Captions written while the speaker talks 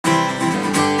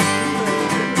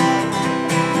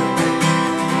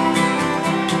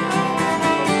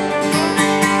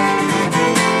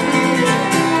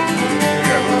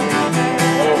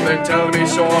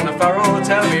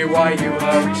why you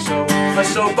hurry so.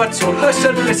 Hush, oh, but you'll hush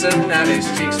and listen, and his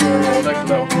cheeks were all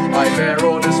aglow. I bear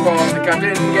orders from the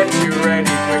captain, get you ready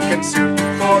quick and soon,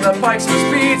 for the pikes must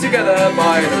be together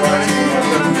by the rising of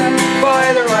the moon.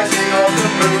 By the rising of the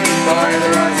moon, by the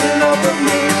rising of the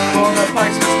moon, for the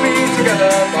pikes must be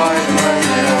together by the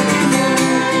rising of the moon.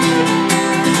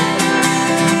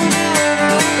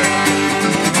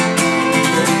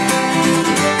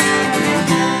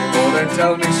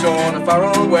 Tell me, Sean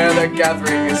O'Farrell, where the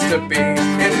gathering is to be.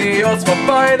 In the old spot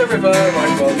by the river,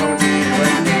 right well known to you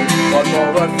and me. One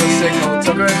more run for signal,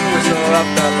 tuck and whistle up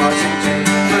the marching tune.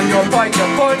 With your pike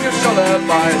upon your shoulder,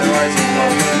 by the rising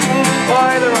of the moon,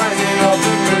 by the rising of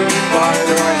the moon, by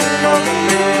the rising of the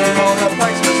moon. All the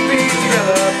pikes must be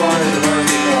together by the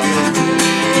rising of the moon.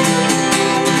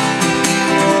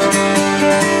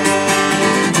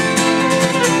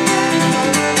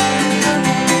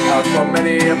 From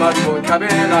many a mudful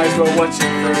cabin, eyes were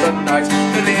watching through the night.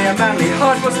 Many a manly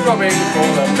heart was throbbing for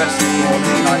the blessed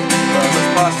morning light. Murmurs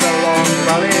passed along the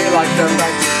valley like the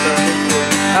lights of burning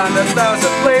wood, and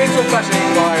 1,000 blades were flashing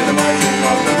by the rising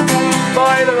of the moon,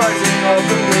 by the rising of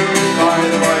the moon, by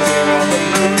the rising of the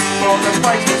moon. For the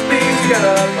pikes must be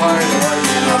together by the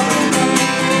rising of the moon.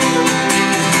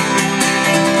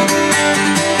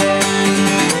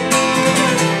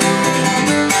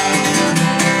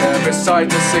 Beside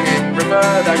the singing river,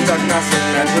 that dark massive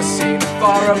men was seen.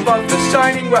 Far above the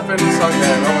shining weapons hung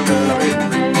their own beloved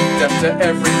green. Deaf to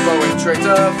every foe and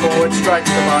traitor, forward strikes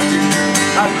the marching tune.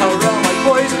 And hurrah, my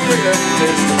boys, and freedom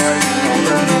is the rising of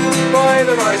the moon, by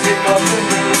the rising of the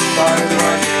moon, by the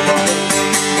rising of the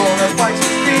moon. For the pikes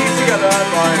must be together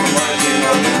by the rising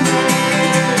of the moon.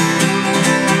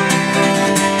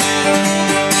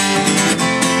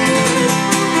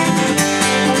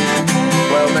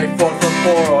 Well, they fought for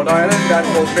poor old Ireland, and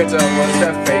full bitter was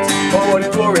their fate. Oh, what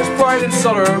glorious pride and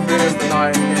sorrow fills the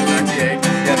 1998.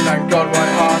 Yet thank God my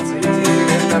heart's eating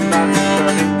in the mountain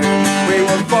burning noon. We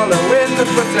will follow in the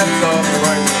footsteps of the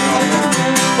rising of the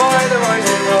moon, by the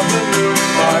rising of the moon,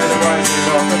 by the rising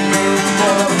of the moon.